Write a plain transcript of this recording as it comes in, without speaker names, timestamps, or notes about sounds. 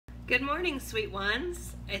Good morning, sweet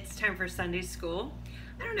ones. It's time for Sunday school.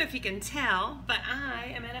 I don't know if you can tell, but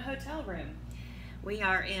I am in a hotel room. We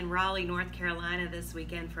are in Raleigh, North Carolina this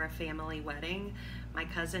weekend for a family wedding. My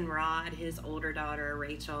cousin Rod, his older daughter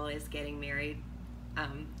Rachel, is getting married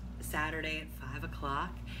Saturday at 5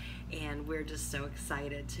 o'clock, and we're just so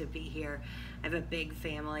excited to be here. I have a big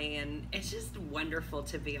family, and it's just wonderful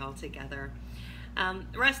to be all together.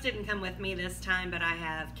 Russ didn't come with me this time, but I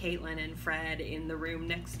have Caitlin and Fred in the room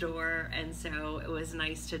next door, and so it was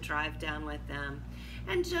nice to drive down with them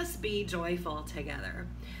and just be joyful together.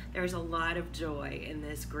 There's a lot of joy in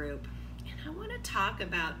this group, and I want to talk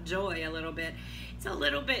about joy a little bit. It's a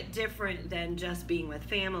little bit different than just being with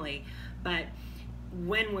family, but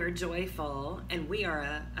when we're joyful, and we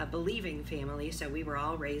are a believing family, so we were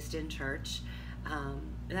all raised in church,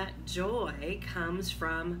 that joy comes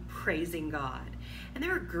from praising God. And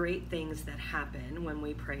there are great things that happen when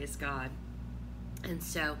we praise God. And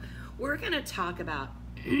so we're going to talk about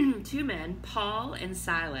two men, Paul and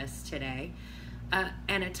Silas, today,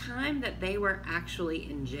 and a time that they were actually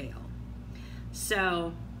in jail.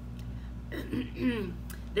 So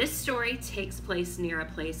this story takes place near a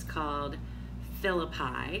place called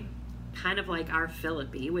Philippi, kind of like our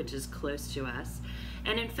Philippi, which is close to us.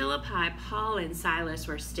 And in Philippi, Paul and Silas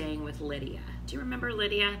were staying with Lydia. Do you remember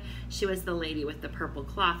Lydia? She was the lady with the purple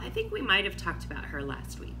cloth. I think we might have talked about her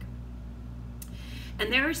last week.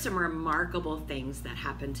 And there are some remarkable things that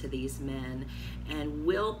happened to these men, and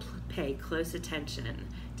we'll pay close attention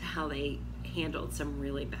to how they handled some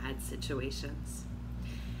really bad situations.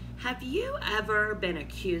 Have you ever been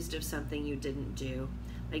accused of something you didn't do?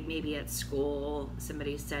 Like maybe at school,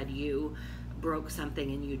 somebody said you broke something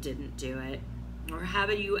and you didn't do it. Or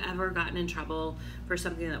have you ever gotten in trouble for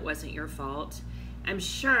something that wasn't your fault? I'm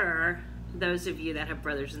sure those of you that have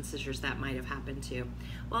brothers and sisters, that might have happened to.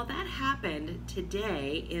 Well, that happened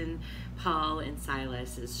today in Paul and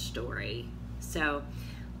Silas's story. So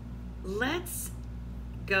let's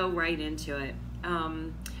go right into it.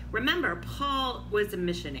 Remember, Paul was a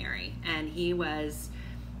missionary, and he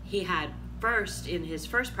had first, in his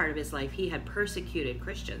first part of his life, he had persecuted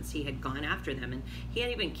Christians. He had gone after them, and he had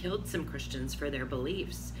even killed some Christians for their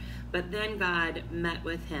beliefs. But then God met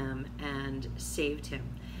with him and saved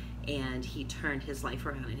him, and he turned his life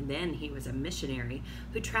around. And then he was a missionary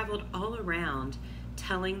who traveled all around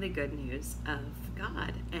telling the good news of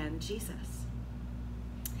God and Jesus.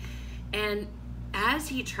 And as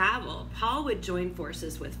he traveled, Paul would join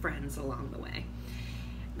forces with friends along the way.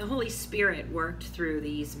 The Holy Spirit worked through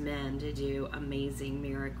these men to do amazing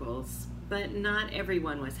miracles, but not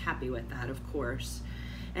everyone was happy with that, of course.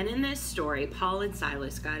 And in this story, Paul and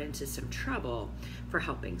Silas got into some trouble for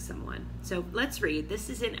helping someone. So let's read. This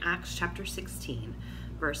is in Acts chapter 16,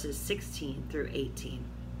 verses 16 through 18.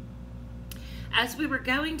 As we were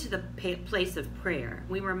going to the place of prayer,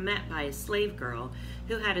 we were met by a slave girl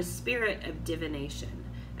who had a spirit of divination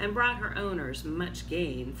and brought her owners much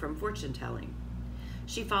gain from fortune-telling.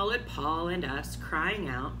 She followed Paul and us, crying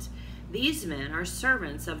out, "These men are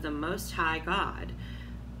servants of the Most High God,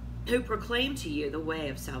 who proclaim to you the way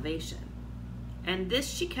of salvation." And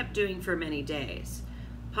this she kept doing for many days.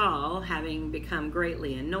 Paul, having become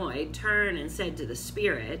greatly annoyed, turned and said to the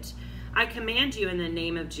spirit, "I command you in the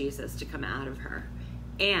name of Jesus to come out of her."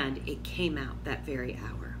 And it came out that very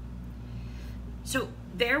hour. So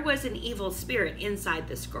there was an evil spirit inside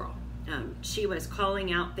this girl. She was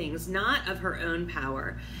calling out things not of her own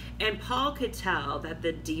power, and Paul could tell that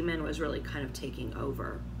the demon was really kind of taking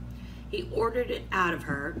over. He ordered it out of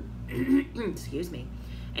her, excuse me,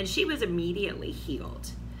 and she was immediately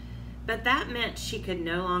healed. But that meant she could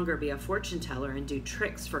no longer be a fortune teller and do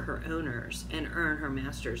tricks for her owners and earn her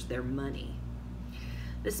masters their money.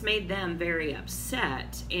 This made them very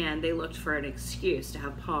upset, and they looked for an excuse to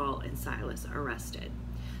have Paul and Silas arrested.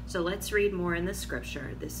 So let's read more in the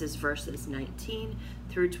scripture. This is verses 19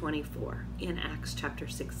 through 24 in Acts chapter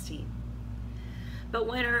 16. But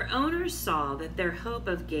when her owners saw that their hope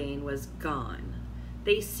of gain was gone,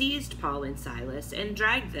 they seized Paul and Silas and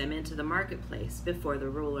dragged them into the marketplace before the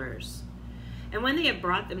rulers. And when they had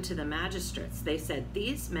brought them to the magistrates, they said,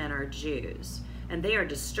 "These men are Jews, and they are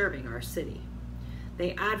disturbing our city.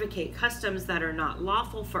 They advocate customs that are not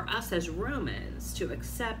lawful for us as Romans to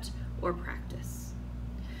accept or practice."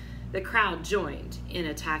 The crowd joined in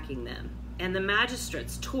attacking them, and the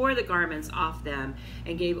magistrates tore the garments off them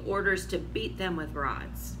and gave orders to beat them with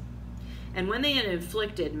rods. And when they had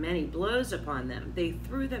inflicted many blows upon them, they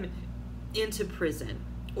threw them into prison,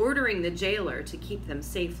 ordering the jailer to keep them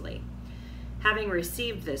safely. Having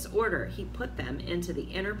received this order, he put them into the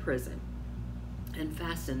inner prison and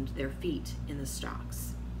fastened their feet in the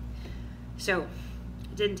stocks. So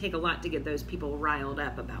It didn't take a lot to get those people riled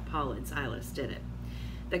up about Paul and Silas, did it?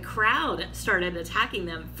 The crowd started attacking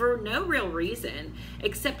them for no real reason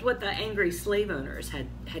except what the angry slave owners had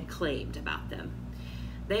claimed about them.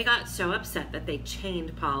 They got so upset that they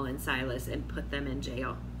chained Paul and Silas and put them in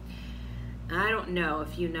jail. I don't know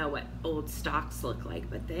if you know what old stocks look like,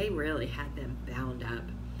 but they really had them bound up.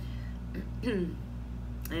 And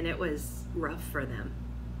it was rough for them.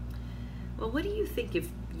 Well, what do you think if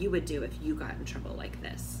you would do if you got in trouble like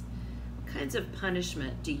this? What kinds of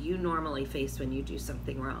punishment do you normally face when you do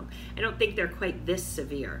something wrong? I don't think they're quite this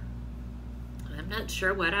severe. I'm not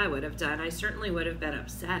sure what I would have done. I certainly would have been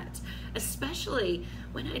upset, especially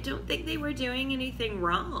when I don't think they were doing anything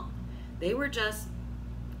wrong. They were just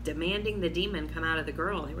demanding the demon come out of the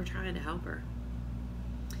girl. They were trying to help her.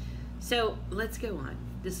 So let's go on.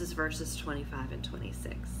 This is verses 25 and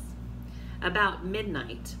 26. About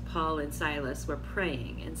midnight, Paul and Silas were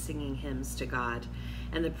praying and singing hymns to God,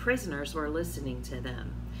 and the prisoners were listening to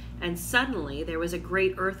them. And suddenly there was a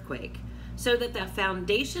great earthquake, so that the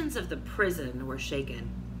foundations of the prison were shaken.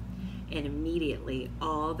 And immediately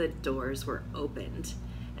all the doors were opened,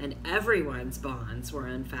 and everyone's bonds were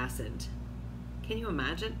unfastened. Can you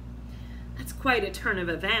imagine? That's quite a turn of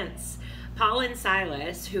events. Paul and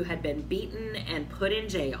Silas, who had been beaten and put in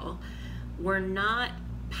jail, were not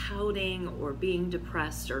pouting or being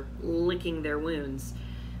depressed or licking their wounds.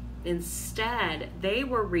 Instead, they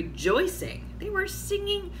were rejoicing. They were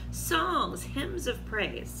singing songs, hymns of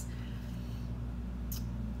praise,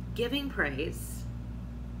 giving praise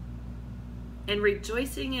and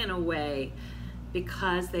rejoicing in a way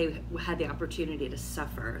because they had the opportunity to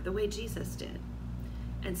suffer the way Jesus did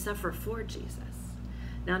and suffer for Jesus.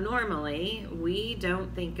 Now, normally, we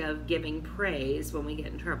don't think of giving praise when we get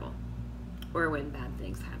in trouble or when bad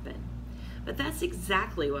things happen. But that's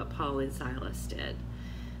exactly what Paul and Silas did.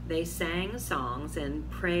 They sang songs and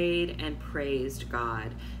prayed and praised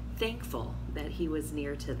God, thankful that he was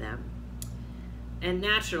near to them. And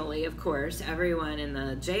naturally, of course, everyone in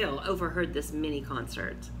the jail overheard this mini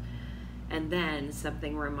concert. And then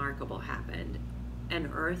something remarkable happened.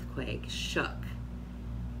 An earthquake shook.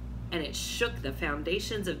 And it shook the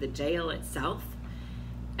foundations of the jail itself.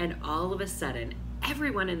 And all of a sudden,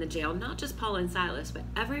 everyone in the jail, not just Paul and Silas, but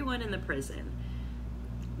everyone in the prison,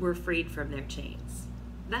 were freed from their chains.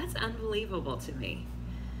 That's unbelievable to me.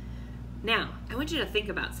 Now, I want you to think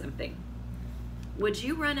about something. Would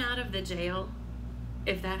you run out of the jail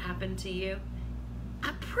if that happened to you?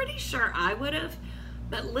 I'm pretty sure I would have,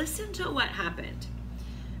 but listen to what happened.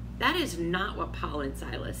 That is not what Paul and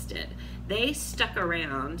Silas did. They stuck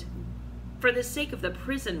around for the sake of the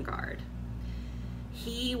prison guard.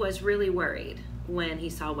 He was really worried when he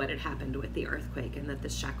saw what had happened with the earthquake and that the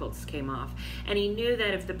shackles came off. And he knew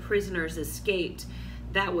that if the prisoners escaped,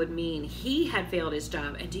 that would mean he had failed his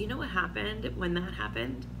job. And do you know what happened when that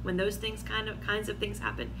happened? When those kinds of things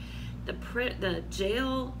happened? The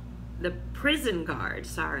prison guard,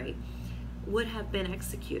 would have been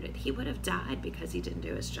executed. He would have died because he didn't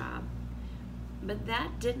do his job. But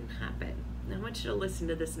that didn't happen. I want you to listen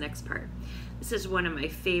to this next part. This is one of my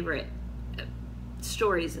favorite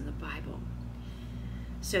stories in the Bible.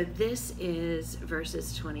 So this is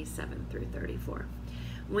verses 27 through 34.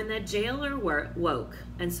 When the jailer woke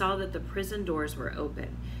and saw that the prison doors were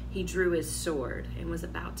open, he drew his sword and was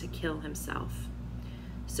about to kill himself,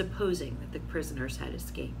 supposing that the prisoners had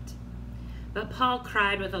escaped. But Paul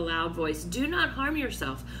cried with a loud voice, "Do not harm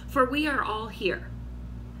yourself, for we are all here."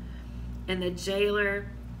 And the jailer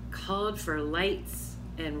called for lights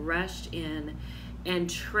and rushed in, and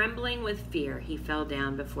trembling with fear, he fell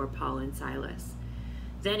down before Paul and Silas.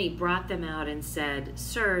 Then he brought them out and said,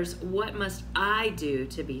 "Sirs, what must I do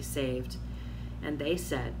to be saved?" And they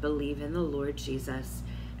said, "Believe in the Lord Jesus,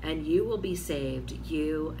 and you will be saved,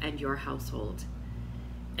 you and your household."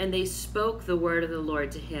 And they spoke the word of the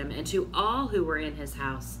Lord to him and to all who were in his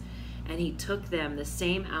house. And he took them the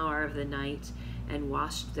same hour of the night and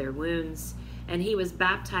washed their wounds. And he was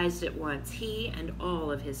baptized at once, he and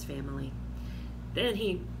all of his family. Then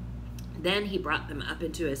he brought them up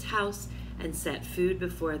into his house and set food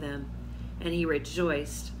before them. And he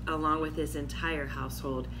rejoiced, along with his entire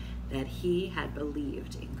household, that he had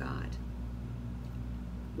believed in God.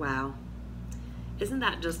 Wow. Isn't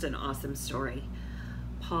that just an awesome story?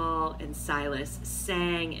 Paul and Silas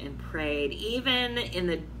sang and prayed, even in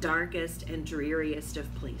the darkest and dreariest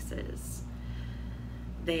of places.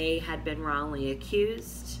 They had been wrongly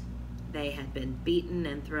accused. They had been beaten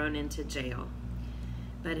and thrown into jail.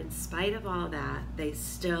 But in spite of all that, they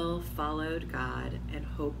still followed God and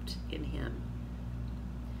hoped in him.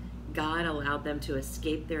 God allowed them to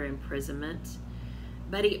escape their imprisonment.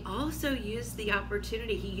 But he also used the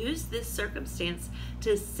opportunity, he used this circumstance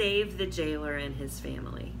to save the jailer and his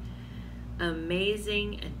family.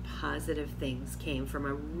 Amazing and positive things came from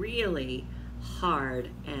a really hard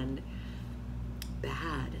and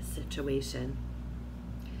bad situation.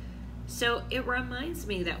 So it reminds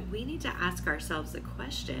me that we need to ask ourselves a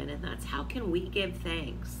question, and that's, how can we give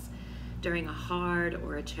thanks during a hard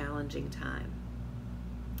or a challenging time?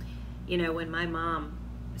 You know, when my mom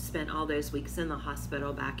spent all those weeks in the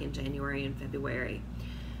hospital back in January and February,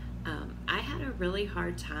 I had a really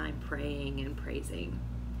hard time praying and praising.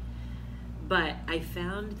 But I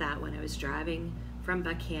found that when I was driving from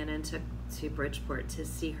Buchanan to Bridgeport to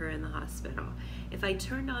see her in the hospital, if I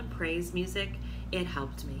turned on praise music, it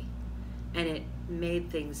helped me and it made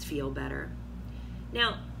things feel better.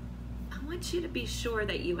 Now, I want you to be sure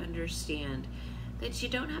that you understand that you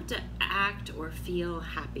don't have to act or feel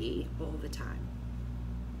happy all the time.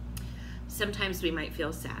 Sometimes we might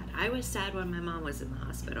feel sad. I was sad when my mom was in the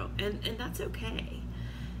hospital, and that's okay.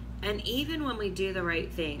 And even when we do the right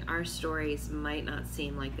thing, our stories might not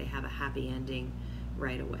seem like they have a happy ending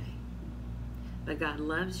right away. But God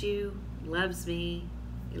loves you, loves me,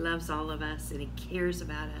 He loves all of us, and He cares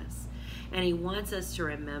about us. And He wants us to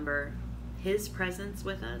remember His presence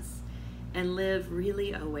with us and live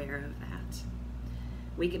really aware of that.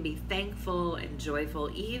 We can be thankful and joyful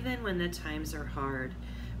even when the times are hard,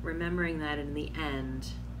 remembering that in the end,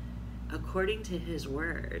 according to His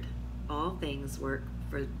word, all things work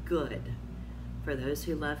for good for those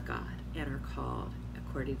who love God and are called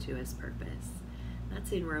according to His purpose.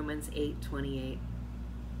 That's in Romans 8:28.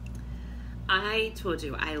 I told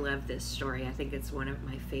you I love this story. I think it's one of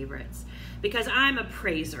my favorites because I'm a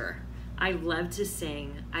praiser. I love to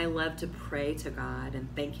sing. I love to pray to God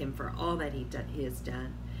and thank Him for all that He has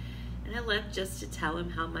done. And I love just to tell Him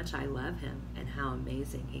how much I love Him and how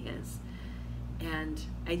amazing He is. And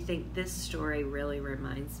I think this story really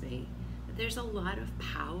reminds me that there's a lot of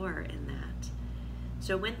power in that.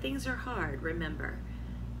 So when things are hard, remember,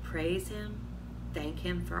 praise Him, thank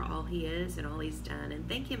Him for all He is and all He's done, and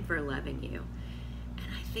thank Him for loving you. And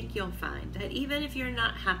I think you'll find that even if you're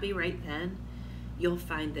not happy right then, you'll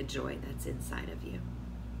find the joy that's inside of you.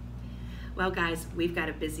 Well, guys, we've got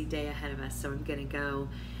a busy day ahead of us, so I'm going to go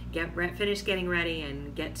finish getting ready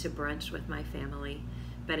and get to brunch with my family.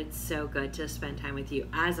 But it's so good to spend time with you,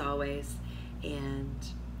 as always. And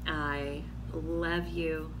I love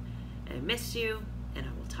you, and I miss you, and I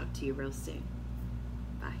will talk to you real soon.